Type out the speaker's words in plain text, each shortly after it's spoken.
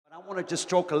want to just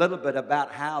talk a little bit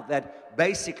about how that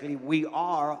basically we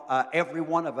are, every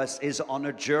one of us is on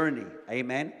a journey.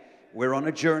 Amen. We're on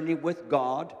a journey with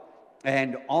God.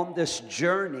 And on this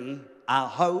journey, I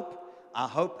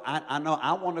know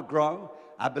I want to grow.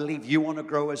 I believe you want to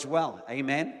grow as well.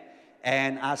 Amen.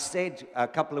 And I said a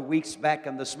couple of weeks back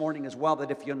and this morning as well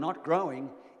that if you're not growing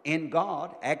in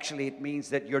God, actually it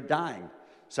means that you're dying.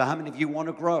 So how many of you want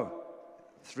to grow?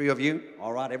 3 of you.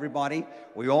 All right, everybody.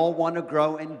 We all want to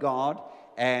grow in God.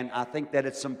 And I think that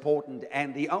it's important.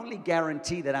 And the only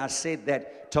guarantee that I said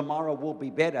that tomorrow will be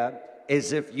better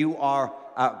is if you are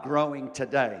growing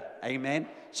today. Amen.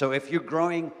 So if you're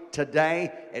growing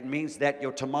today, it means that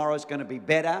your tomorrow is going to be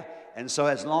better. And so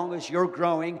as long as you're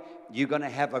growing, you're going to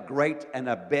have a great and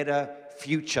a better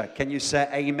future. Can you say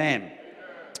amen?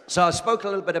 So I spoke a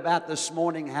little bit about this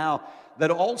morning how that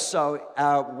also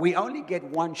we only get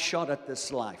one shot at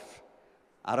this life.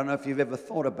 I don't know if you've ever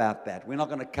thought about that. We're not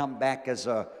going to come back as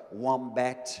a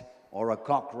wombat or a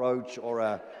cockroach or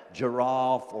a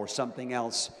giraffe or something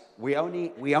else. We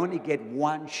only get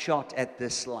one shot at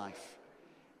this life.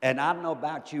 And I don't know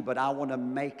about you, but I want to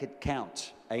make it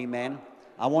count. Amen.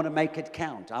 I want to make it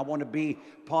count. I want to be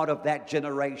part of that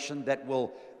generation that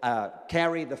will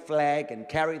carry the flag and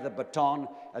carry the baton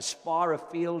as far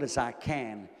afield as I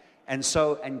can.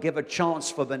 And give a chance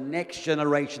for the next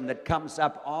generation that comes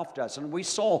up after us. And we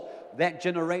saw that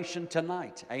generation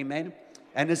tonight. Amen.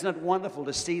 And isn't it wonderful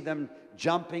to see them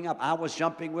jumping up? I was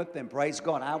jumping with them. Praise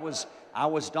God. I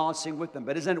was dancing with them.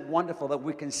 But isn't it wonderful that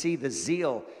we can see the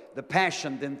zeal, the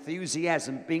passion, the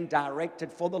enthusiasm being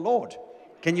directed for the Lord?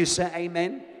 Can you say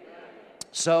amen?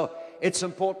 So it's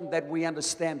important that we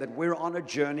understand that we're on a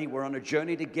journey. We're on a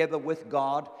journey together with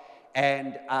God.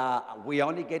 And we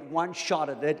only get one shot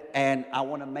at it. And I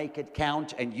want to make it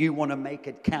count. And you want to make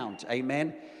it count.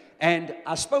 Amen. And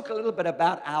I spoke a little bit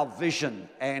about our vision.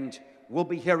 And we'll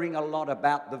be hearing a lot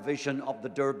about the vision of the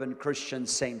Durban Christian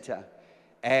Center.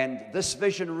 And this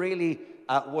vision really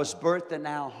was birthed in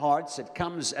our hearts. It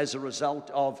comes as a result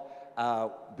of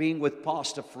being with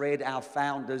Pastor Fred, our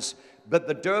founders. But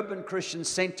the Durban Christian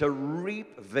Center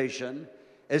REAP vision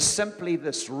is simply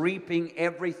this: reaping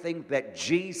everything that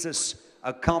Jesus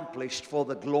accomplished for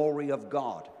the glory of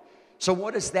God. So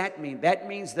what does that mean? That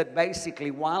means that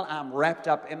basically while I'm wrapped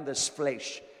up in this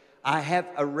flesh, I have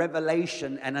a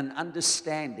revelation and an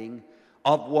understanding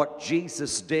of what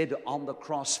Jesus did on the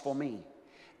cross for me.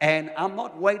 And I'm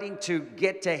not waiting to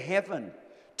get to heaven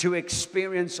to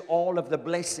experience all of the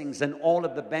blessings and all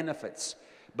of the benefits.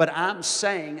 But I'm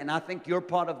saying, and I think you're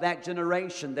part of that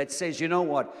generation that says, you know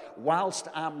what, whilst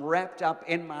I'm wrapped up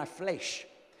in my flesh,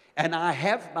 and I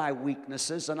have my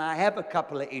weaknesses, and I have a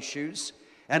couple of issues,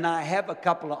 and I have a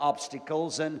couple of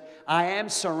obstacles, and I am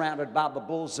surrounded by the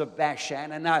bulls of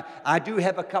Bashan, and I do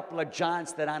have a couple of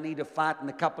giants that I need to fight and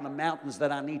a couple of mountains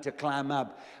that I need to climb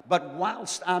up. But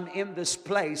whilst I'm in this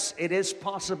place, it is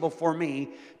possible for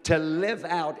me to live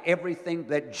out everything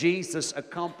that Jesus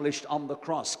accomplished on the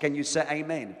cross. Can you say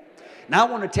amen? Now I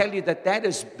want to tell you that that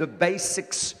is the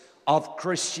basics of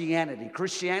Christianity.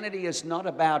 Christianity is not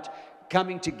about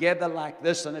coming together like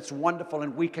this, and it's wonderful,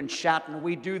 and we can shout, and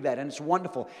we do that, and it's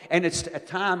wonderful, and it's a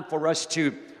time for us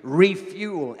to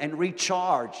refuel and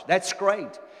recharge. That's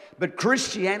great. But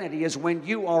Christianity is when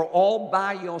you are all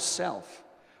by yourself,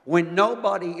 when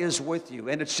nobody is with you,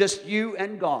 and it's just you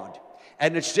and God,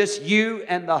 and it's just you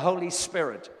and the Holy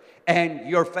Spirit, and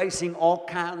you're facing all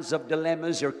kinds of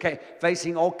dilemmas, you're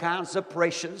facing all kinds of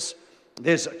pressures.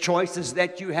 There's choices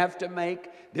that you have to make,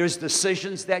 there's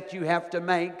decisions that you have to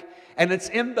make. And it's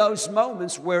in those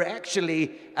moments where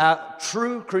actually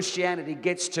true Christianity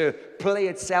gets to play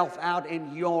itself out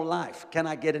in your life. Can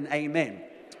I get an amen?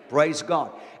 Praise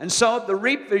God. And so the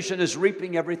REAP vision is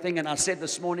reaping everything. And I said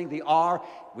this morning, the R,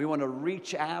 we want to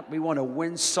reach out. We want to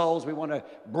win souls. We want to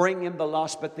bring in the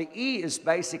lost. But the E is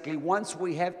basically once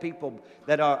we have people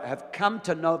that have come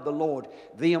to know the Lord,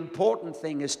 the important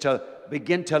thing is to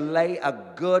begin to lay a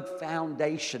good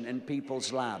foundation in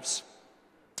people's lives.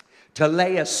 To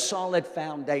lay a solid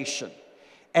foundation.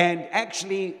 And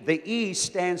actually, the E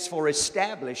stands for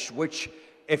establish, which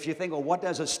if you think, well, what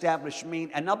does establish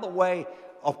mean? Another way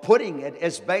of putting it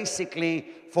is basically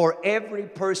for every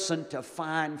person to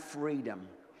find freedom.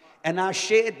 And I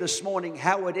shared this morning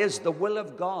how it is the will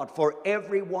of God for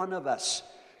every one of us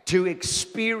to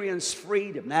experience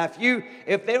freedom. Now,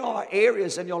 if there are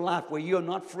areas in your life where you're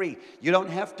not free, you don't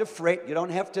have to fret. You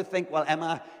don't have to think, well,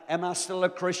 am I still a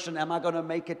Christian? Am I going to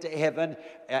make it to heaven?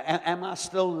 Am I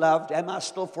still loved? Am I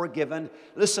still forgiven?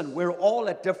 Listen, we're all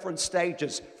at different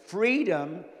stages.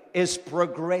 Freedom is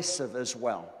progressive as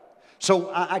well.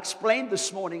 So I explained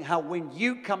this morning how when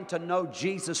you come to know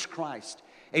Jesus Christ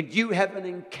and you have an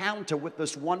encounter with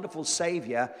this wonderful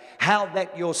Savior, how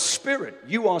that your spirit,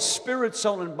 you are spirit,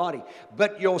 soul, and body,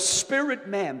 but your spirit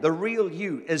man, the real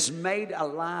you, is made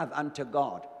alive unto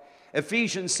God.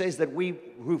 Ephesians says that we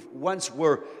who once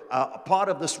were a part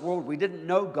of this world, we didn't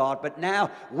know God, but now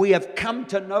we have come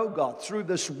to know God through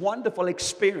this wonderful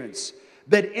experience,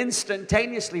 that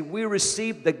instantaneously we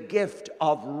receive the gift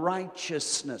of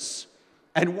righteousness.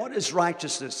 And what is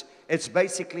righteousness? It's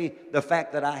basically the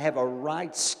fact that I have a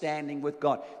right standing with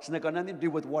God. It's not got nothing to do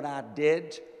with what I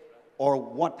did,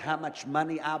 or how much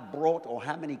money I brought, or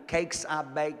how many cakes I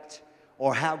baked,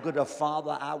 or how good a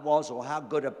father I was, or how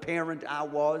good a parent I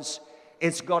was.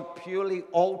 It's got purely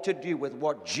all to do with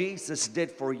what Jesus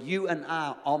did for you and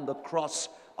I on the cross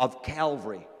of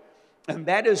Calvary. And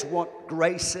that is what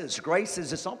grace is. Grace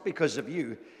is, it's not because of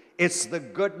you. It's the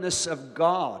goodness of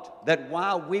God, that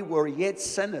while we were yet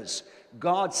sinners,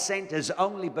 God sent His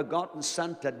only begotten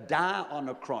Son to die on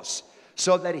a cross,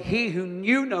 so that He who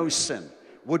knew no sin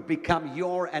would become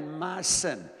your and my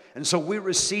sin. And so we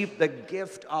receive the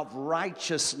gift of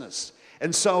righteousness.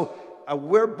 And so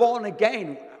we're born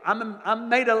again. I'm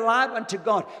made alive unto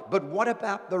God. But what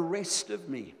about the rest of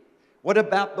me? What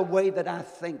about the way that I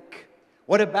think?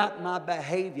 What about my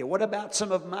behavior? What about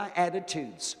some of my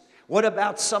attitudes? What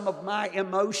about some of my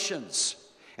emotions?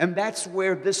 And that's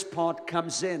where this part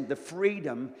comes in. The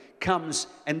freedom comes.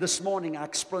 And this morning I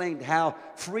explained how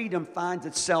freedom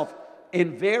finds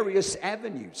in various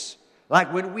avenues.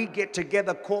 Like when we get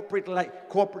together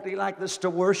corporately like this to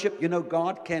worship, you know,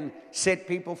 God can set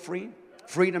people free.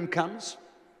 Freedom comes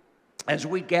as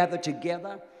we gather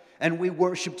together and we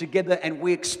worship together and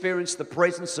we experience the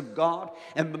presence of God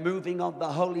and the moving of the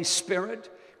Holy Spirit.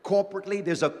 Corporately,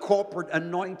 there's a corporate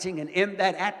anointing, and in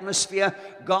that atmosphere,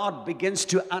 God begins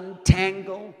to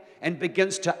untangle and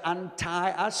begins to untie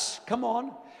us. Come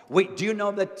on. Do you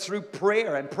know that through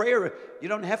prayer, and prayer, you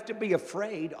don't have to be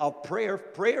afraid of prayer.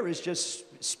 Prayer is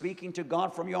just speaking to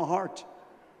God from your heart.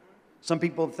 Some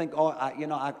people think,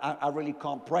 I really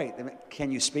can't pray.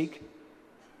 Can you speak?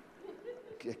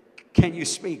 Can you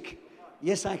speak?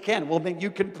 Yes, I can. Well, then you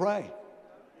can pray.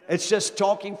 It's just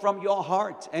talking from your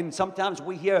heart. And sometimes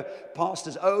we hear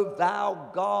pastors, "Oh,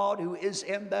 thou God who is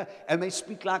in the," and they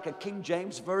speak like a King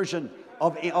James version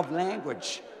of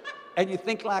language. And you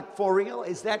think like, for real?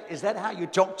 Is that how you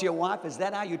talk to your wife? Is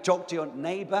that how you talk to your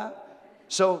neighbor?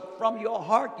 So from your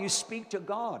heart, you speak to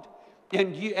God.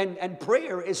 And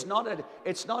prayer is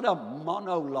it's not a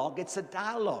monologue, it's a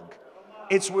dialogue.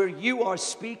 It's where you are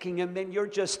speaking and then you're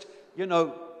just,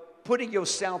 putting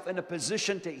yourself in a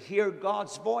position to hear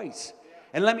God's voice.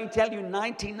 And let me tell you,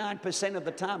 99% of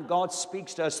the time, God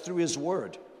speaks to us through His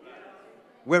Word,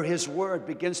 where His Word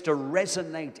begins to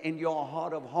resonate in your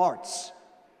heart of hearts.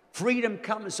 Freedom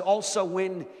comes also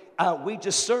when we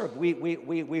just serve.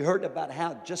 We heard about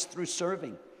how just through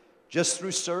serving.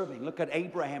 Look at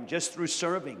Abraham, just through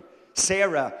serving.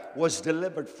 Sarah was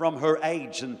delivered from her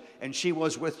age and she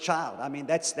was with child. I mean,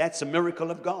 that's a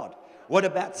miracle of God. What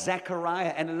about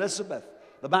Zechariah and Elizabeth?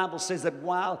 The Bible says that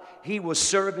while he was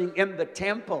serving in the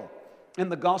temple, in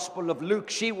the Gospel of Luke,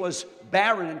 she was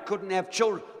barren and couldn't have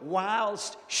children.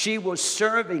 Whilst she was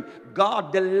serving,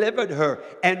 God delivered her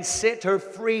and set her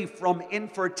free from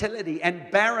infertility and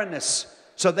barrenness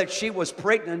so that she was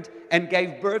pregnant and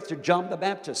gave birth to John the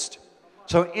Baptist.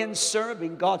 So in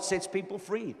serving, God sets people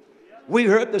free. We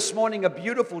heard this morning a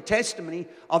beautiful testimony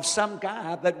of some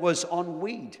guy that was on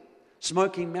weed,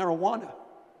 smoking marijuana.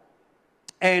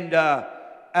 And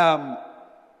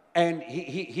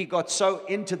he got so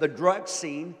into the drug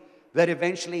scene that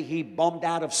eventually he bombed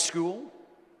out of school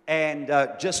and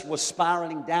just was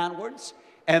spiraling downwards.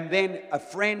 And then a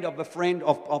friend of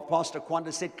Pastor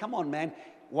Quanda said, "Come on, man,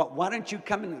 why don't you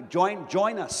come and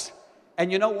join us?"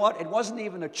 And you know what? It wasn't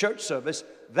even a church service.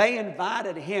 They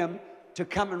invited him to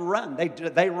come and run.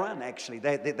 They run, actually.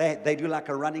 They do like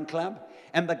a running club.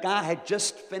 And the guy had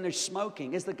just finished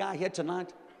smoking. Is the guy here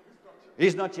tonight?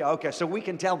 He's not here. Okay, so we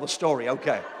can tell the story.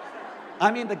 Okay.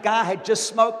 I mean, the guy had just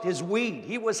smoked his weed.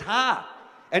 He was high.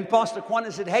 And Pastor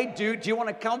Quanda said, "Hey, dude, do you want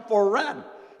to come for a run?"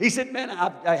 He said, "Man,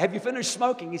 have you finished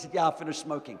smoking?" He said, "Yeah, I finished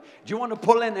smoking. Do you want to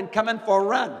pull in and come in for a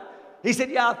run?" He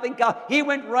said, "Yeah, I think he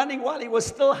went running while he was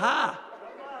still high.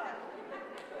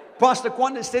 Pastor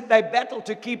Quanda said they battled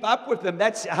to keep up with him.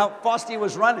 That's how fast he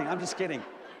was running. I'm just kidding.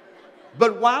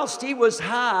 But whilst he was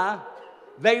high,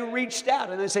 they reached out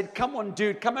and they said, "Come on,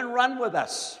 dude, come and run with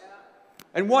us."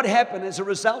 And what happened as a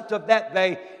result of that,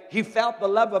 he felt the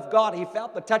love of God. He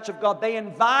felt the touch of God. They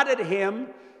invited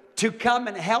him to come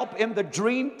and help in the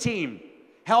dream team.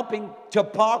 helping to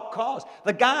park cars.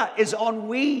 The guy is on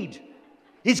weed.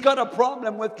 He's got a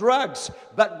problem with drugs.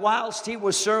 But whilst he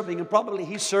was serving, and probably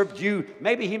he served you,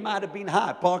 maybe he might have been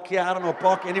high. Park here, I don't know,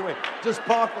 park anyway. Just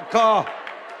park the car.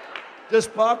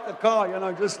 Just park the car, you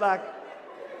know, just like.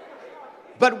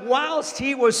 But whilst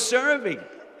he was serving,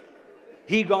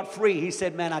 he got free. He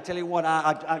said, man, I tell you what,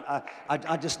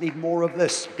 I just need more of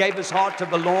this. Gave his heart to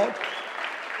the Lord.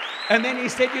 And then he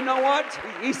said, you know what?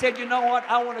 He said, you know what?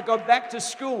 I want to go back to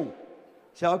school.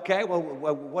 So, okay, well,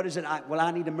 what is it?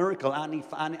 I need a miracle. I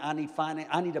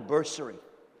need a bursary.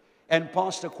 And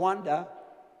Pastor Kwanda,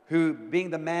 who, being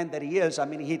the man that he is, I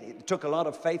mean, it took a lot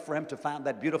of faith for him to find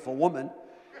that beautiful woman.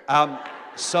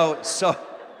 So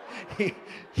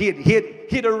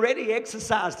he'd already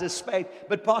exercised his faith.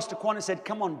 But Pastor Kwanda said,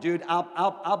 come on, dude,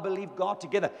 I'll believe God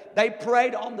together. They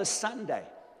prayed on the Sunday.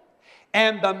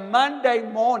 And the Monday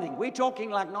morning, we're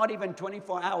talking like not even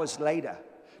 24 hours later.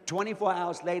 24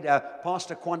 hours later,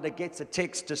 Pastor Kwanda gets a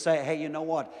text to say, hey, you know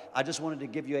what? I just wanted to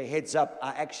give you a heads up.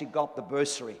 I actually got the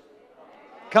bursary.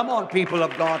 Come on, people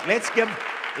of God. Let's give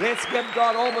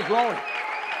God all the glory.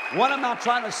 What am I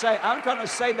trying to say? I'm trying to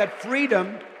say that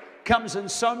freedom comes in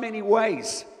so many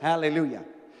ways. Hallelujah.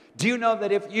 Do you know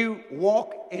that if you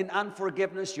walk in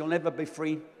unforgiveness, you'll never be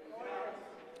free?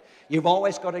 You've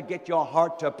always got to get your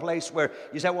heart to a place where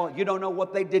you say, well, you don't know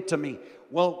what they did to me.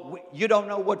 Well, you don't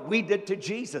know what we did to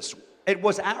Jesus. It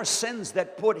was our sins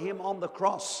that put him on the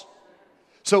cross.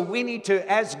 So we need to,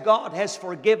 as God has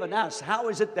forgiven us, how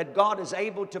is it that God is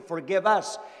able to forgive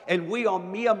us? And we are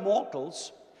mere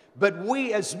mortals, but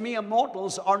we as mere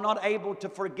mortals are not able to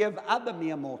forgive other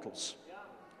mere mortals.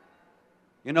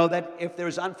 You know that if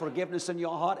there's unforgiveness in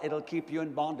your heart, it'll keep you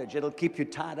in bondage. It'll keep you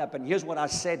tied up. And here's what I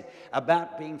said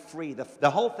about being free. The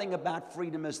whole thing about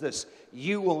freedom is this.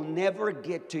 You will never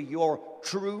get to your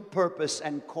true purpose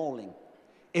and calling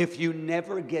if you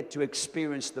never get to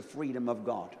experience the freedom of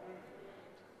God.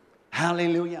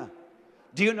 Hallelujah.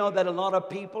 Do you know that a lot of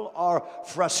people are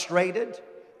frustrated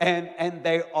and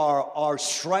they are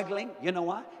struggling? You know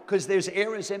why? Because there's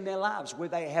areas in their lives where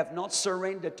they have not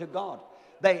surrendered to God.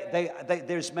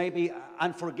 There's maybe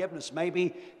unforgiveness.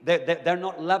 Maybe they're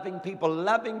not loving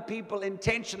people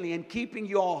intentionally, and keeping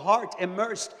your heart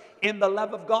immersed in the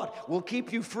love of God will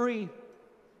keep you free.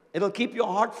 It'll keep your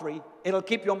heart free. It'll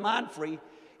keep your mind free.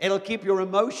 It'll keep your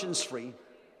emotions free.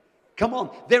 Come on.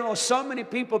 There are so many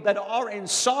people that are in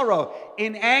sorrow,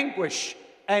 in anguish,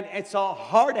 and it's a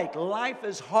heartache. Life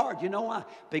is hard. You know why?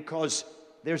 Because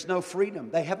there's no freedom.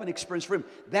 They haven't experienced freedom.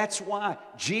 That's why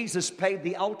Jesus paid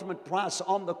the ultimate price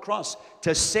on the cross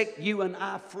to set you and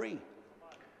I free.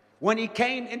 When he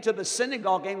came into the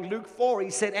synagogue in Luke 4, he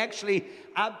said, actually,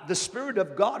 the Spirit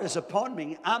of God is upon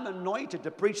me. I'm anointed to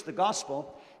preach the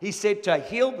gospel. He said to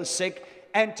heal the sick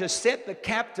and to set the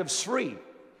captives free,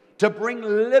 to bring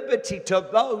liberty to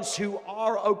those who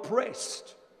are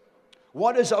oppressed.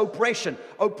 What is oppression?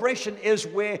 Oppression is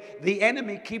where the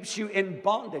enemy keeps you in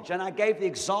bondage. And I gave the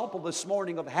example this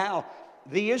morning of how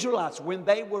the Israelites, when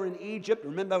they were in Egypt,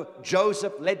 remember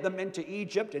Joseph led them into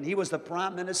Egypt and he was the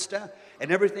prime minister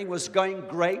and everything was going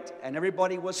great and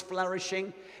everybody was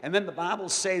flourishing. And then the Bible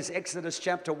says, Exodus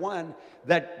chapter 1,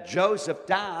 that Joseph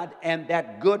died and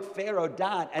that good Pharaoh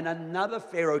died and another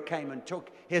Pharaoh came and took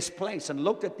his place and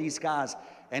looked at these guys.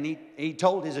 And he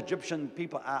told his Egyptian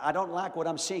people, I don't like what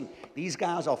I'm seeing. These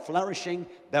guys are flourishing.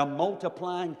 They're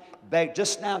multiplying. They're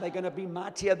going to be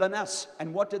mightier than us.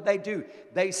 And what did they do?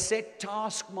 They set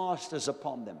taskmasters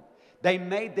upon them. They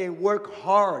made their work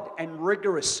hard and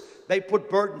rigorous. They put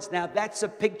burdens. Now, that's a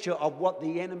picture of what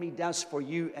the enemy does for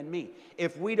you and me.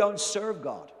 If we don't serve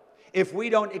God, if we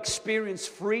don't experience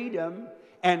freedom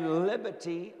and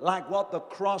liberty like what the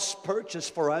cross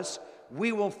purchased for us,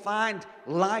 we will find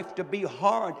life to be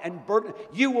hard and burden.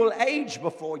 You will age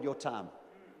before your time.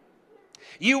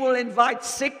 You will invite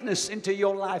sickness into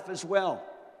your life as well,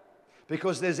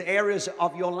 because there's areas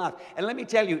of your life. And let me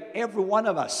tell you, every one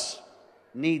of us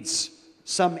needs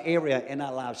some area in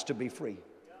our lives to be free.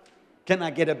 Can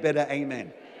I get a better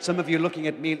amen? Some of you looking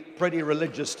at me pretty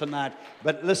religious tonight.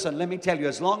 But listen, let me tell you,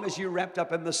 as long as you're wrapped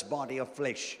up in this body of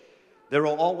flesh, there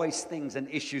are always things and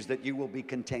issues that you will be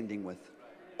contending with.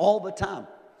 All the time.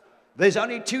 There's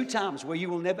only two times where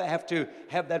you will never have to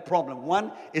have that problem.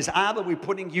 One is either we're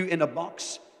putting you in a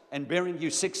box and burying you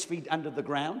 6 feet under the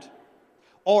ground,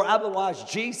 or otherwise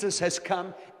Jesus has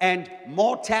come and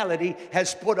mortality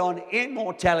has put on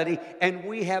immortality and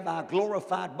we have our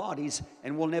glorified bodies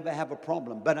and we'll never have a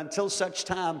problem. But until such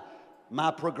time,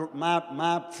 my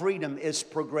freedom is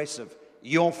progressive.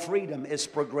 Your freedom is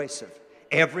progressive.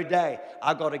 Every day,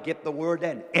 I got to get the word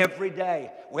in. Every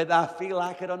day, whether I feel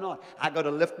like it or not, I got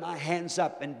to lift my hands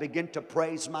up and begin to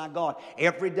praise my God.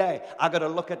 Every day, I got to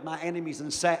look at my enemies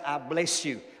and say, I bless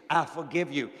you. I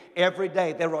forgive you. Every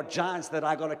day, there are giants that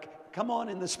I got to come on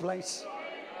in this place.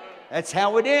 That's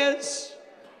how it is.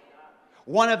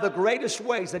 One of the greatest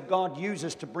ways that God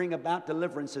uses to bring about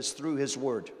deliverance is through His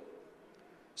Word.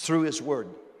 Through His Word.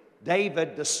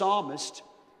 David, the psalmist,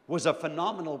 was a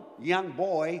phenomenal young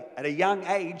boy at a young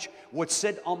age, would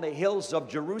sit on the hills of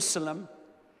Jerusalem,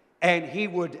 and he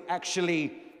would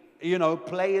actually,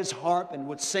 play his harp and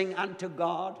would sing unto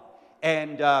God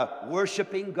and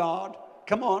worshiping God.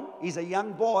 Come on, he's a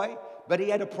young boy, but he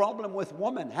had a problem with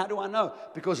women. How do I know?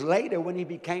 Because later when he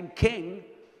became king,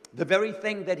 the very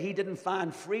thing that he didn't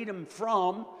find freedom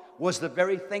from was the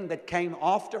very thing that came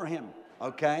after him,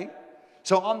 okay?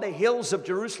 So on the hills of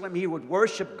Jerusalem, he would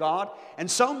worship God,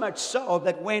 and so much so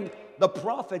that when the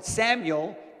prophet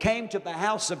Samuel came to the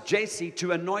house of Jesse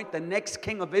to anoint the next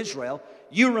king of Israel,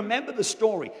 you remember the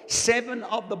story. 7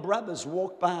 of the brothers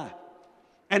walked by.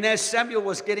 And as Samuel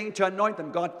was getting to anoint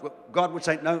them, God would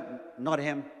say, no, not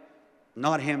him,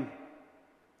 not him,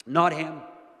 not him.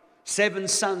 7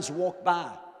 sons walked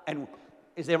by. And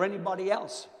is there anybody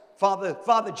else?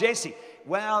 Father Jesse,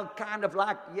 well, kind of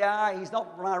like, yeah, he's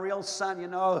not my real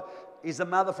son, He's a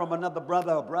mother from another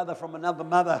brother, a brother from another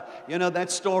mother. That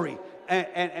story.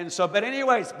 And so, but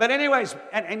anyways,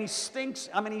 and he stinks.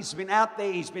 I mean, he's been out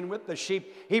there. He's been with the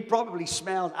sheep. He probably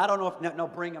smells. I don't know if, no,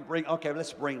 bring him. Okay,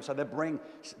 let's bring him. So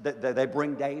they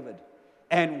bring David.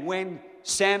 And when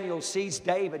Samuel sees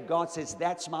David, God says,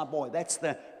 that's my boy. That's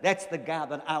the guy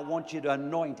that I want you to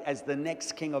anoint as the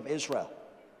next king of Israel.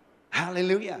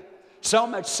 Hallelujah. So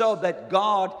much so that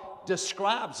God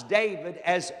describes David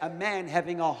as a man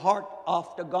having a heart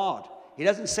after God. He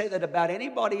doesn't say that about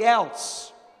anybody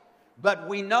else. But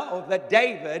we know that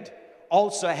David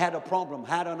also had a problem.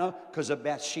 How do I know? Because of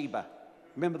Bathsheba.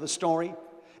 Remember the story?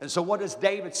 And so what does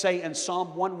David say in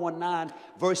Psalm 119,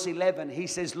 verse 11? He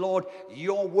says, Lord,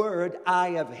 your word I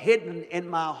have hidden in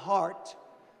my heart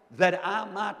that I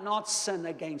might not sin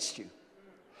against you.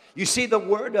 You see, the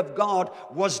Word of God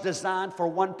was designed for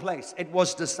one place. It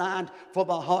was designed for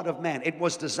the heart of man. It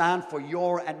was designed for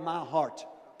your and my heart.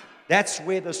 That's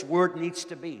where this Word needs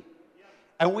to be.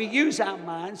 And we use our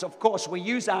minds, of course, we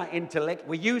use our intellect,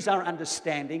 we use our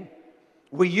understanding,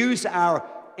 we use our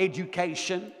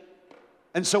education.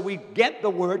 And so we get the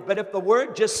Word, but if the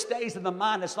Word just stays in the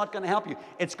mind, it's not going to help you.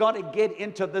 It's got to get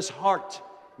into this heart.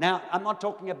 Now, I'm not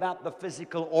talking about the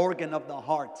physical organ of the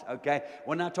heart, okay?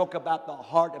 When I talk about the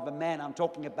heart of a man, I'm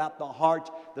talking about the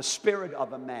heart, the spirit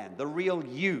of a man, the real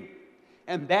you.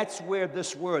 And that's where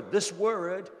this word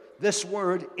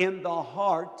in the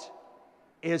heart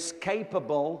is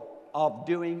capable of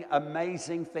doing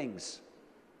amazing things.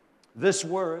 This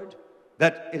word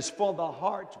that is for the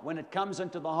heart, when it comes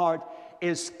into the heart,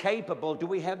 is capable. Do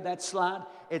we have that slide?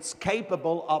 It's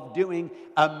capable of doing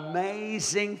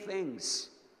amazing things.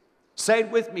 Say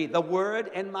it with me. The word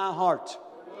in my heart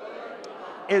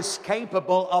is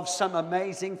capable of some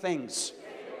amazing things.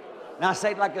 Now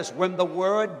say it like this. When the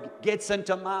word gets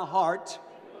into my heart,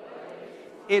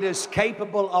 it is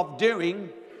capable of doing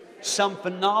some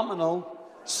phenomenal,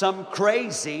 some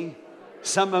crazy,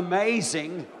 some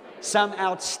amazing, some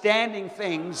outstanding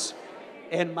things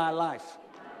in my life.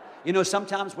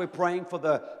 Sometimes we're praying for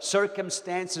the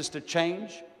circumstances to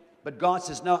change. But God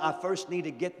says, no, I first need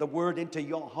to get the word into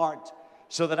your heart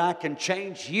so that I can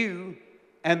change you,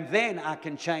 and then I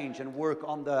can change and work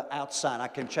on the outside. I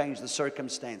can change the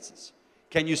circumstances.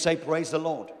 Can you say, praise the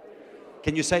Lord?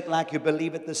 Can you say it like you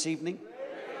believe it this evening?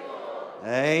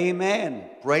 Amen.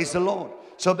 Praise the Lord.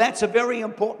 So that's a very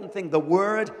important thing. The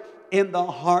word in the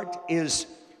heart is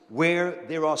where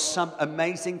there are some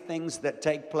amazing things that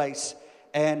take place.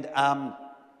 And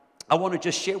I want to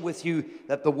just share with you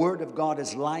that the Word of God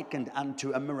is likened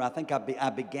unto a mirror. I think I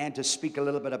began to speak a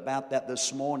little bit about that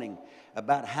this morning,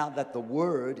 about how that the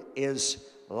Word is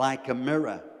like a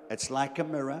mirror. It's like a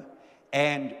mirror.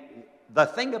 And the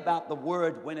thing about the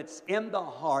Word, when it's in the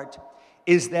heart,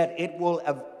 is that it will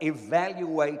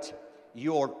evaluate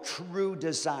your true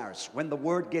desires when the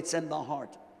Word gets in the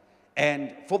heart.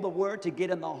 And for the Word to get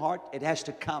in the heart, it has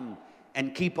to come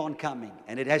and keep on coming.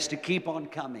 And it has to keep on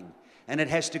coming. And it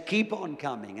has to keep on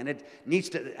coming. And it needs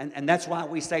to, and that's why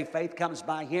we say faith comes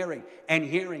by hearing, and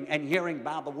hearing, and hearing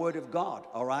by the Word of God,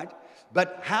 all right?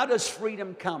 But how does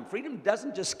freedom come? Freedom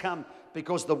doesn't just come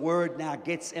because the Word now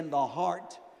gets in the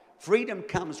heart. Freedom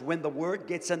comes when the Word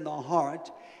gets in the heart,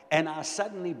 and I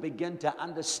suddenly begin to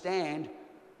understand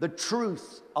the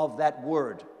truth of that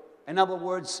Word. In other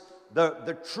words,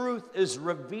 the truth is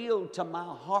revealed to my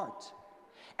heart.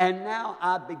 And now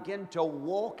I begin to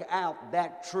walk out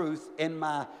that truth in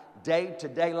my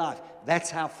day-to-day life. That's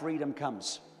how freedom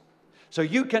comes. So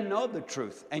you can know the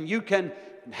truth, and you can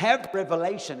have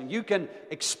revelation, and you can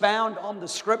expound on the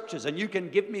scriptures, and you can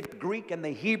give me the Greek and the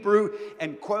Hebrew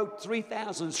and quote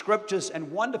 3,000 scriptures,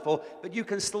 and wonderful, but you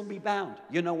can still be bound.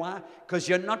 You know why? Because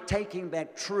you're not taking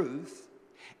that truth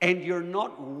and you're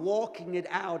not walking it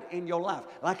out in your life.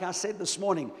 Like I said this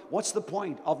morning, what's the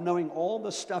point of knowing all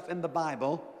the stuff in the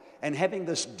Bible and having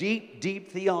this deep,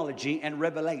 deep theology and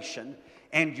revelation,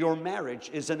 and your marriage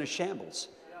is in a shambles?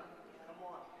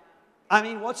 I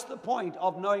mean, what's the point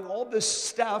of knowing all this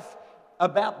stuff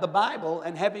about the Bible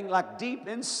and having like deep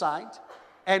insight,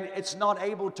 and it's not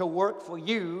able to work for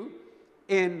you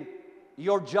in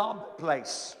your job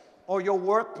place or your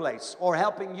workplace, or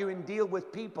helping you in deal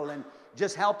with people and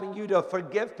just helping you to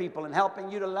forgive people and helping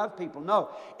you to love people? No,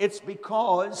 it's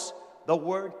because the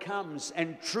word comes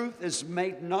and truth is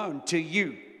made known to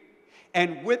you.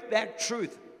 And with that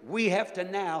truth, we have to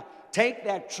now take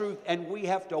that truth and we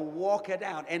have to walk it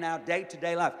out in our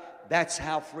day-to-day life. That's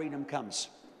how freedom comes.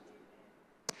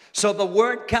 So the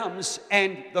word comes,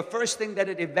 and the first thing that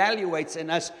it evaluates in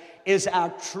us is our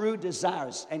true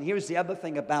desires. And here's the other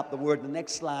thing about the word, the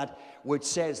next slide, which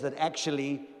says that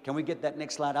actually, can we get that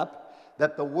next slide up?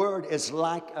 That the word is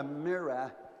like a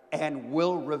mirror and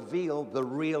will reveal the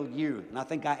real you. And I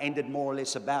think I ended more or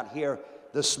less about here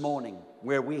this morning,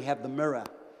 where we have the mirror.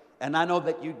 And I know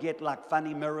that you get like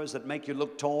funny mirrors that make you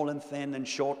look tall and thin and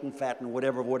short and fat and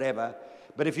whatever.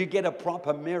 But if you get a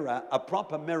proper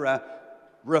mirror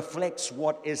reflects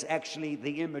what is actually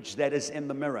the image that is in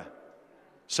the mirror.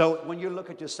 So when you look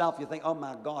at yourself, you think, oh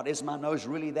my God, is my nose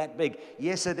really that big?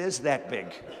 Yes, it is that big.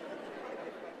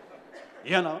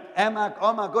 You know,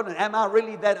 oh my goodness, am I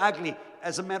really that ugly?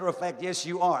 As a matter of fact, yes,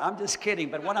 you are. I'm just kidding.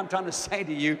 But what I'm trying to say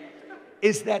to you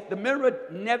is that the mirror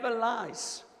never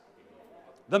lies.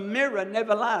 The mirror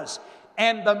never lies.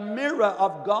 And the mirror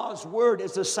of God's word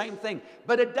is the same thing.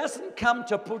 But it doesn't come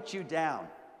to put you down.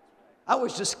 I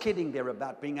was just kidding there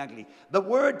about being ugly. The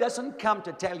word doesn't come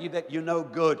to tell you that you're no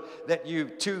good, that you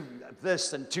too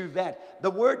this and too that. The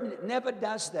word never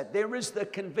does that. There is the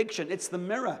conviction. It's the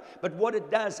mirror. But what it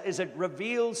does is it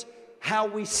reveals how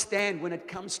we stand when it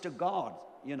comes to God,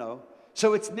 you know.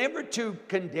 So it's never to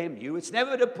condemn you. It's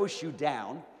never to push you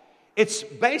down. It's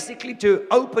basically to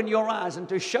open your eyes and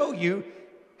to show you,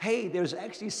 hey, there's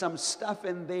actually some stuff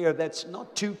in there that's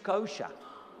not too kosher.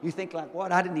 You think like,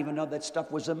 what? I didn't even know that stuff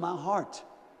was in my heart.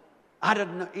 I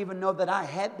didn't even know that I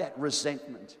had that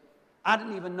resentment. I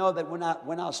didn't even know that when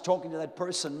I was talking to that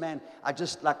person, man, I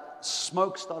just like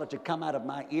smoke started to come out of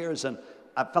my ears, and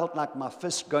I felt like my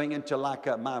fist going into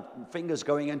my fingers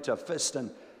going into a fist,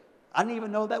 and I didn't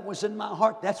even know that was in my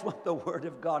heart. That's what the Word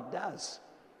of God does.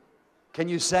 Can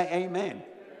you say amen?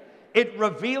 It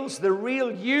reveals the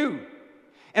real you.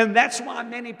 And that's why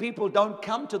many people don't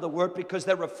come to the Word, because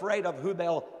they're afraid of who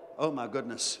they'll, oh my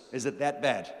goodness, is it that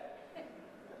bad?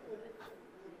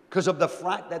 Because of the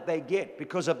fright that they get,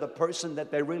 because of the person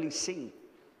that they really see.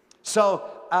 So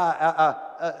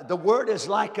the Word is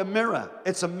like a mirror.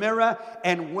 It's a mirror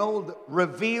and will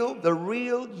reveal the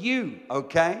real you,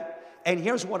 okay? And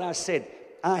here's what I said.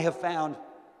 I have found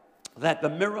that the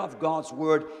mirror of God's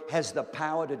Word has the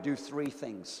power to do three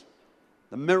things.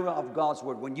 The mirror of God's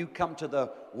Word, when you come to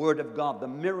the Word of God, the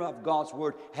mirror of God's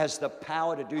Word has the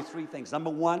power to do three things. Number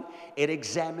one, it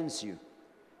examines you.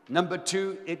 Number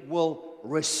two, it will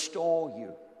restore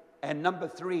you. And number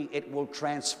three, it will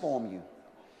transform you.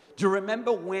 Do you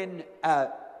remember when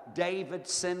David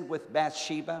sinned with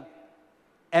Bathsheba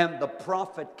and the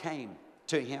prophet came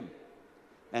to him?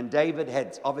 And David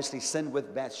had obviously sinned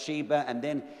with Bathsheba, and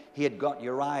then he had got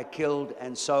Uriah killed,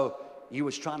 and so he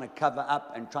was trying to cover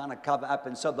up.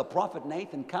 And so the prophet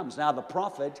Nathan comes. Now the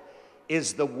prophet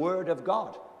is the Word of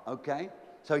God, okay?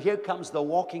 So here comes the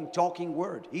walking, talking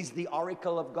Word. He's the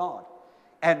oracle of God.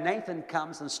 And Nathan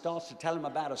comes and starts to tell him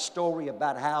about a story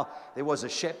about how there was a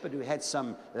shepherd who had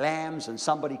some lambs, and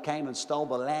somebody came and stole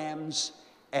the lambs.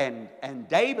 And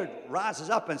David rises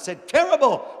up and said,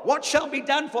 terrible, what shall be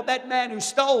done for that man who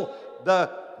stole the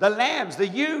lambs, the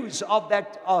ewes of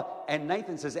that? And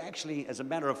Nathan says, actually, as a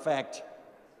matter of fact,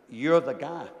 you're the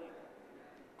guy.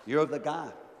 You're the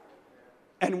guy.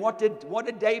 And what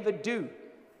did David do?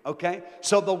 Okay,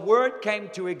 so the Word came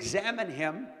to examine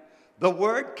him. The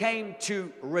Word came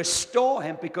to restore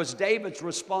him, because David's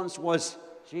response was,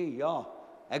 gee, yeah,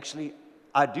 actually,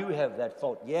 I do have that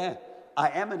fault. Yeah, I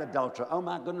am an adulterer. Oh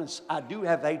my goodness, I do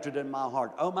have hatred in my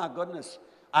heart. Oh my goodness,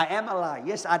 I am a lie.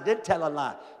 Yes, I did tell a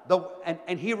lie.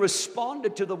 And he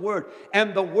responded to the word.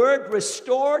 And the word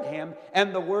restored him,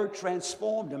 and the word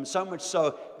transformed him, so much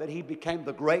so that he became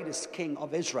the greatest king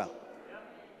of Israel.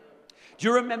 Do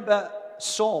you remember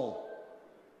Saul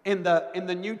in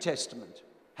the New Testament?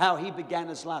 How he began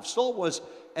his life. Saul was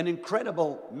an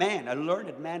incredible man, a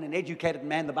learned man, an educated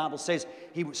man. The Bible says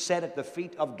he sat at the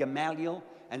feet of Gamaliel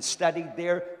and studied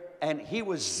there. And he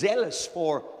was zealous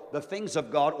for the things of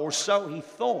God, or so he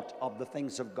thought of the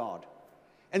things of God.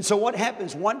 And so what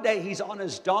happens? One day he's on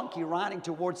his donkey riding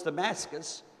towards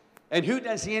Damascus. And who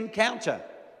does he encounter?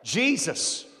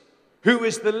 Jesus, who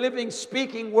is the living,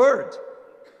 speaking word.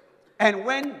 And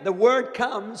when the word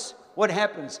comes, what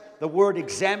happens? The word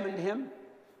examined him.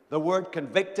 The word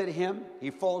convicted him.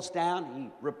 He falls down. He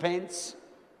repents.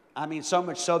 I mean, so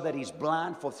much so that he's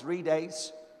blind for 3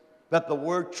 days. But the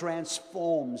word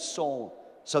transforms Saul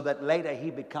so that later he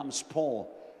becomes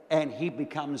Paul. And he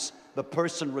becomes the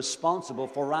person responsible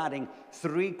for writing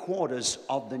 3/4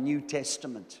 of the New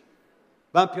Testament.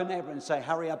 Bump your neighbor and say,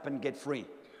 hurry up and get free.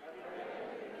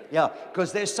 Yeah,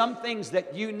 because there's some things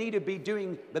that you need to be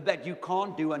doing, but that you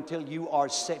can't do until you are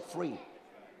set free.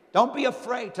 Don't be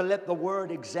afraid to let the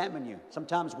word examine you.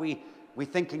 Sometimes we're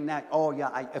thinking that, oh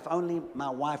yeah, if only my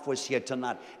wife was here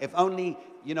tonight. If only,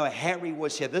 Harry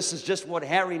was here. This is just what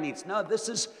Harry needs. No, this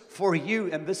is for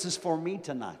you and this is for me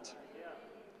tonight.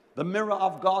 The mirror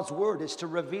of God's word is to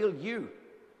reveal you.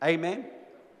 Amen?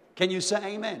 Can you say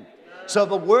amen? So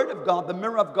the word of God, the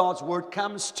mirror of God's word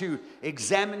comes to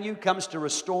examine you, comes to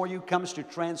restore you, comes to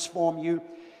transform you.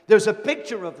 There's a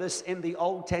picture of this in the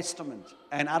Old Testament.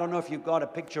 And I don't know if you've got a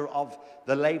picture of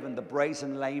the laver, the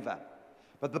brazen laver.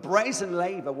 But the brazen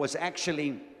laver was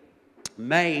actually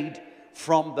made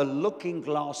from the looking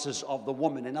glasses of the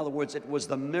woman. In other words, it was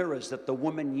the mirrors that the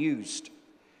woman used.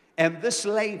 And this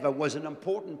laver was an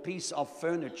important piece of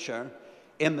furniture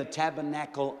in the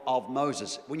tabernacle of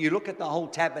Moses. When you look at the whole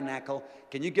tabernacle,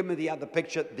 can you give me the other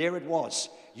picture? There it was.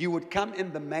 You would come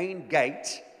in the main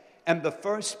gate, and the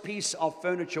first piece of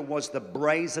furniture was the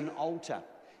brazen altar.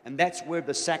 And that's where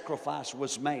the sacrifice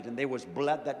was made, and there was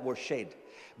blood that was shed.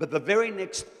 But the very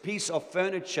next piece of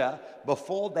furniture,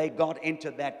 before they got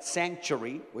into that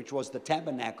sanctuary, which was the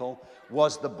tabernacle,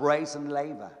 was the brazen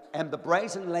laver. And the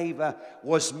brazen laver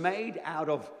was made out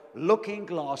of looking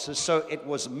glasses, so it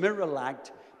was mirror-like,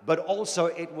 but also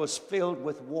it was filled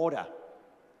with water.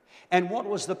 And what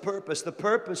was the purpose? The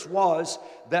purpose was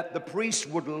that the priest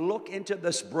would look into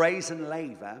this brazen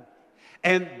laver,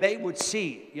 and they would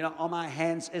see, on my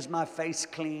hands, is my face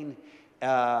clean?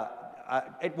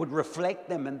 It would reflect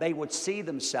them, and they would see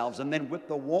themselves. And then with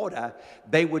the water,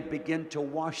 they would begin to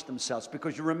wash themselves.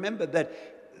 Because you remember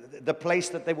that the place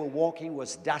that they were walking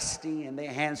was dusty, and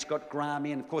their hands got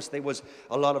grimy. And of course, there was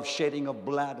a lot of shedding of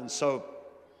blood. And so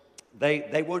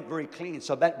they weren't very clean.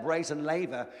 So that brazen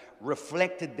laver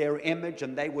reflected their image,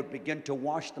 and they would begin to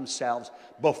wash themselves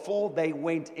before they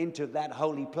went into that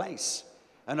holy place.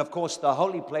 And of course, the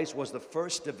holy place was the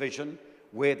first division,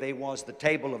 where there was the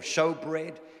table of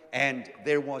showbread, and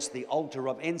there was the altar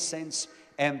of incense,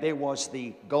 and there was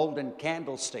the golden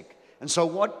candlestick. And so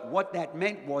what that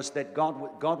meant was that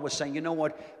God was saying, you know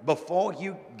what, before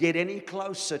you get any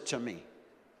closer to me,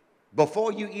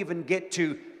 before you even get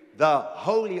to the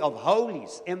Holy of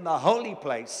Holies, in the holy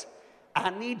place, I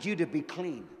need you to be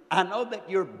clean. I know that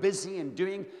you're busy and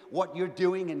doing what you're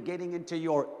doing and getting into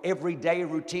your everyday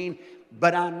routine,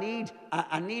 but I need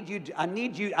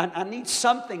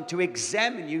something to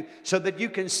examine you so that you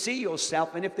can see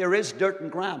yourself. And if there is dirt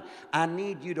and ground, I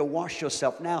need you to wash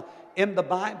yourself. Now, in the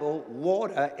Bible,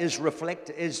 water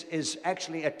is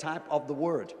actually a type of the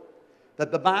word.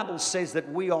 That the Bible says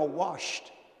that we are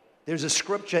washed. There's a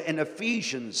scripture in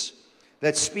Ephesians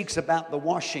that speaks about the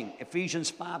washing.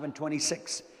 Ephesians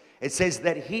 5:26. It says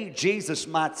that he, Jesus,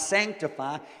 might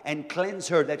sanctify and cleanse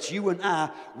her, that's you and I,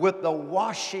 with the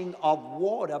washing of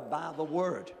water by the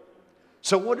word.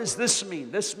 So what does this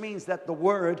mean? This means that the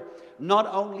word not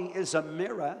only is a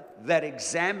mirror that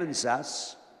examines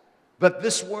us, but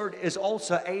this word is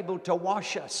also able to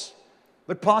wash us.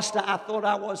 But Pastor, I thought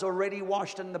I was already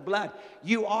washed in the blood.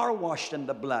 You are washed in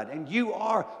the blood, and you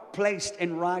are placed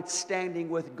in right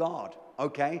standing with God.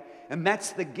 Okay? And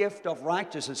that's the gift of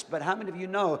righteousness. But how many of you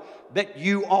know that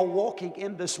you are walking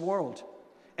in this world?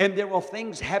 And there are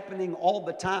things happening all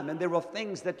the time. And there are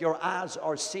things that your eyes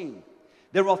are seeing.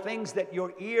 There are things that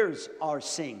your ears are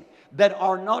seeing that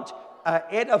are not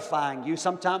edifying you.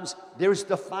 Sometimes there's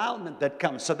defilement that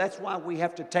comes. So that's why we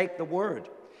have to take the word.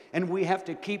 And we have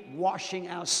to keep washing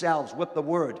ourselves with the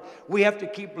word. We have to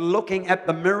keep looking at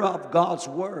the mirror of God's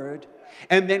word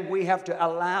And then we have to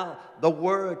allow the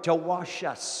Word to wash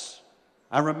us.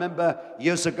 I remember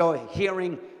years ago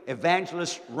hearing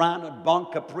evangelist Reinhard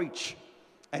Bonnke preach.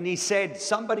 And he said,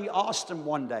 somebody asked him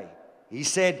one day, he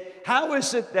said, how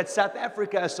is it that South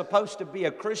Africa is supposed to be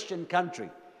a Christian country,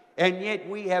 and yet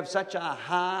we have such a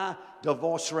high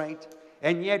divorce rate,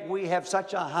 and yet we have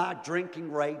such a high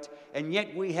drinking rate, and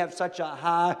yet we have such a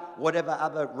high whatever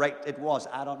other rate it was,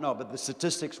 I don't know, but the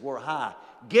statistics were high,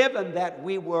 given that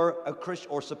we were a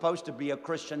Christian, or supposed to be a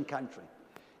Christian country.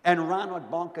 And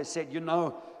Reinhard Bonnke said, you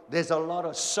know, there's a lot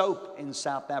of soap in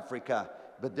South Africa,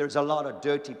 but there's a lot of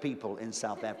dirty people in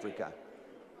South Africa.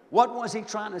 What was he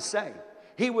trying to say?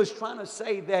 He was trying to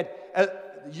say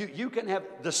that you can have,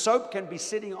 the soap can be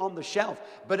sitting on the shelf,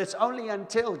 but it's only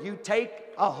until you take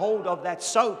a hold of that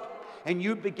soap and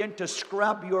you begin to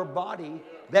scrub your body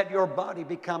that your body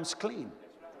becomes clean.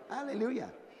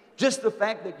 Hallelujah. Just the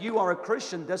fact that you are a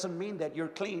Christian doesn't mean that you're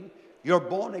clean. You're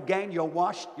born again, you're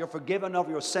washed, you're forgiven of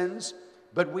your sins,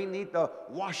 but we need the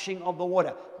washing of the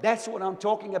water. That's what I'm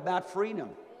talking about, freedom.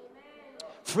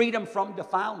 Freedom from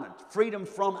defilement, freedom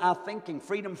from our thinking,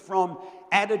 freedom from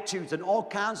attitudes and all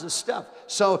kinds of stuff.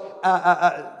 So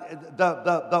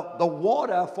the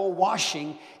water for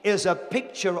washing is a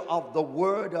picture of the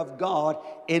Word of God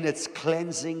in its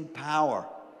cleansing power.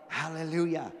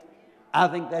 Hallelujah. I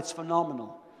think that's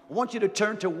phenomenal. I want you to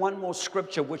turn to one more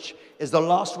scripture, which is the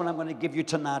last one I'm going to give you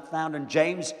tonight, found in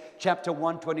James chapter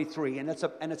 1:23,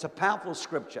 and it's a powerful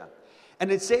scripture.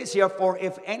 And it says here, for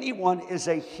if anyone is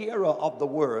a hearer of the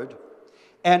word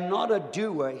and not a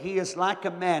doer, he is like a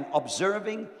man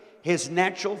observing his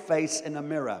natural face in a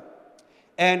mirror.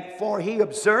 And for he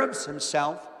observes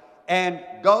himself and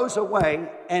goes away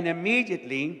and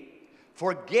immediately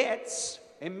forgets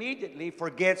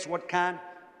what kind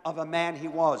of a man he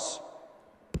was.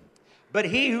 But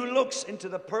he who looks into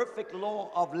the perfect law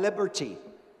of liberty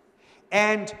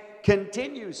and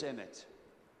continues in it,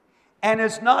 and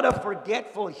is not a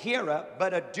forgetful hearer,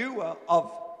 but a doer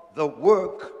of the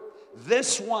work,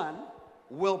 this one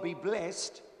will be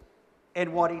blessed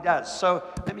in what he does. So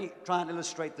let me try and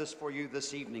illustrate this for you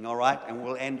this evening, all right? And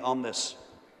we'll end on this.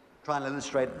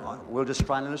 We'll just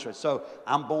try and illustrate. So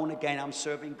I'm born again, I'm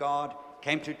serving God,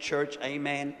 came to church,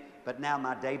 amen. But now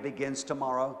my day begins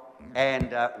tomorrow,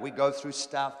 and we go through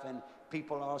stuff, and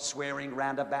people are swearing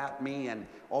round about me, and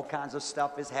all kinds of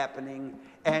stuff is happening.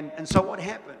 And so what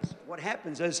happens? What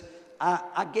happens is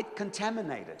I get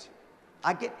contaminated.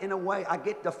 I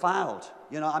get defiled.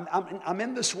 You know, I'm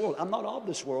in this world. I'm not of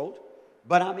this world,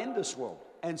 but I'm in this world.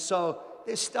 And so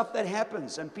there's stuff that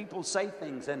happens, and people say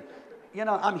things, and you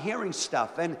know, I'm hearing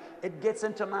stuff, and it gets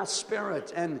into my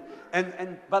spirit. And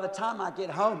by the time I get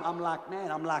home, I'm like,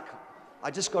 I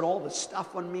just got all the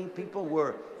stuff on me. People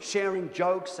were sharing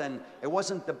jokes, and it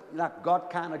wasn't the like God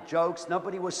kind of jokes.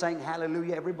 Nobody was saying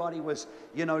hallelujah. Everybody was,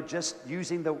 you know, just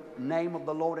using the name of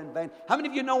the Lord in vain. How many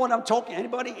of you know what I'm talking?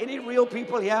 Anybody? Any real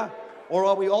people here? Or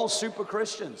are we all super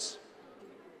Christians?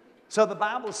 So the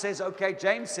Bible says, okay,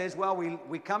 James says, well,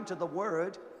 we come to the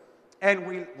Word, and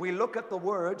we look at the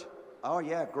Word. Oh,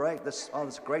 yeah, great. This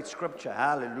great scripture.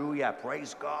 Hallelujah.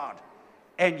 Praise God.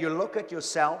 And you look at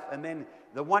yourself, and then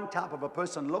the one type of a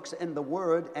person looks in the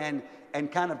Word and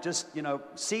kind of just, you know,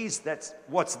 sees that's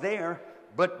what's there,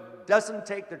 but doesn't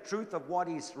take the truth of what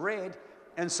he's read.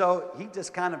 And so he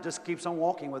just kind of just keeps on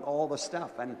walking with all the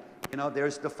stuff. And, you know,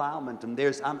 there's defilement, and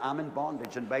I'm in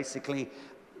bondage, and basically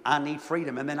I need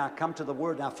freedom. And then I come to the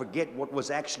Word and I forget what was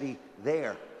actually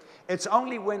there. It's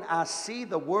only when I see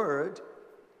the Word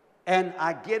and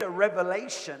I get a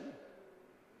revelation,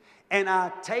 and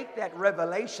I take that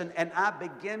revelation and I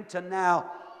begin to now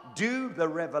do the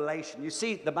revelation. You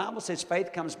see, the Bible says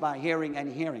faith comes by hearing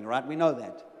and hearing, right? We know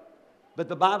that. But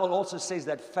the Bible also says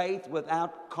that faith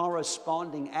without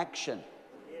corresponding action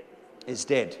is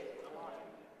dead.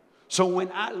 So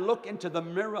when I look into the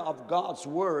mirror of God's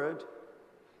Word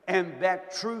and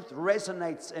that truth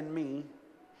resonates in me,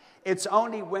 it's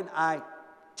only when I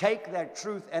take that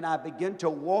truth and I begin to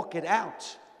walk it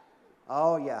out.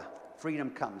 Oh yeah,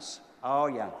 freedom comes. Oh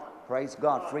yeah, praise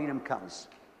God, freedom comes.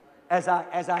 As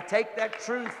I take that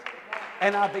truth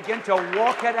and I begin to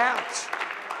walk it out.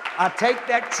 I take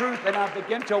that truth and I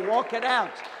begin to walk it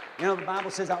out. You know, the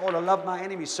Bible says I ought to love my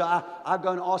enemies. So I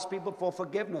go and ask people for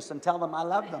forgiveness and tell them I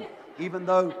love them. Even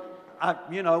though,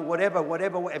 whatever.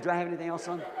 Do I have anything else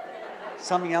on?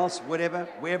 Something else, whatever,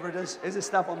 wherever it is. Is there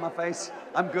stuff on my face?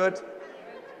 I'm good.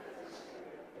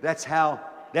 That's how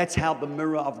the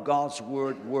mirror of God's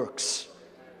Word works.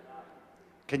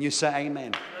 Can you say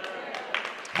amen?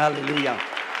 Hallelujah.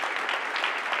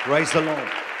 Praise the Lord.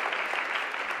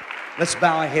 Let's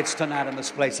bow our heads tonight in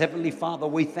this place. Heavenly Father,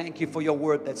 we thank you for your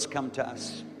word that's come to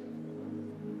us.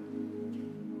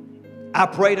 I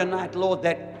pray tonight, Lord,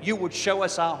 that you would show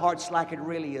us our hearts like it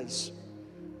really is.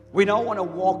 We don't want to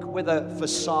walk with a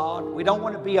facade. We don't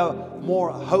want to be a more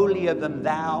holier than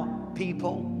thou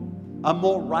people, a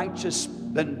more righteous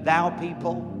than thou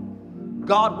people.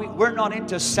 God, we're not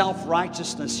into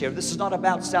self-righteousness here. This is not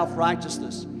about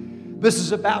self-righteousness. This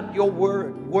is about your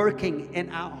word working in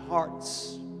our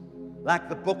hearts. Like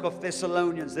the book of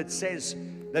Thessalonians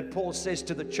that Paul says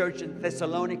to the church in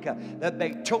Thessalonica, that they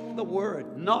took the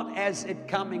word, not as it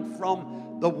coming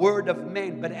from the word of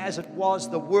men, but as it was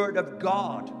the word of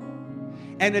God.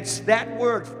 And it's that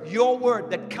word, your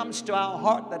word, that comes to our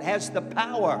heart that has the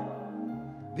power,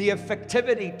 the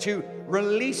effectivity to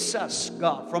release us,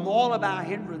 God, from all of our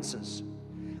hindrances.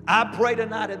 I pray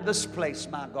tonight in this place,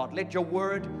 my God, let your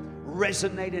word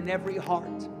resonate in every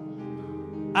heart.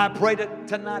 I pray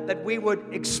tonight that we would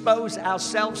expose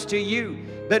ourselves to you,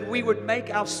 that we would make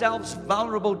ourselves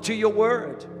vulnerable to your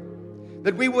word,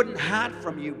 that we wouldn't hide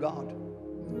from you, God.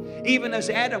 Even as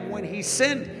Adam, when he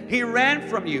sinned, he ran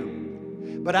from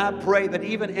you. But I pray that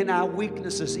even in our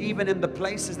weaknesses, even in the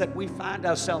places that we find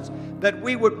ourselves, that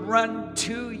we would run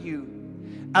to you,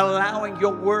 allowing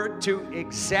your word to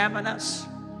examine us,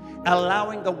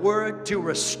 allowing the word to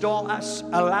restore us,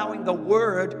 allowing the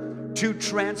word to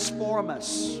transform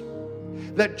us.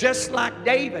 That just like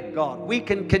David, God, we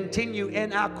can continue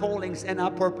in our callings and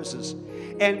our purposes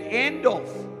and end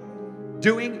off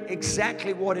doing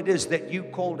exactly what it is that you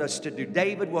called us to do.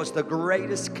 David was the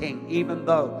greatest king, even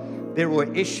though there were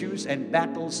issues and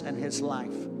battles in his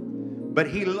life. But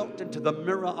he looked into the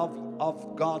mirror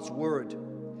of God's word,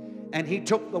 and he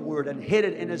took the word and hid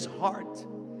it in his heart.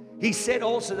 He said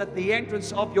also that the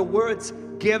entrance of your words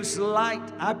gives light.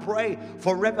 I pray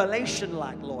for revelation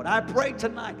light, Lord. I pray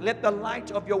tonight, let the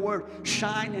light of your word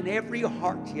shine in every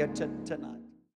heart here tonight.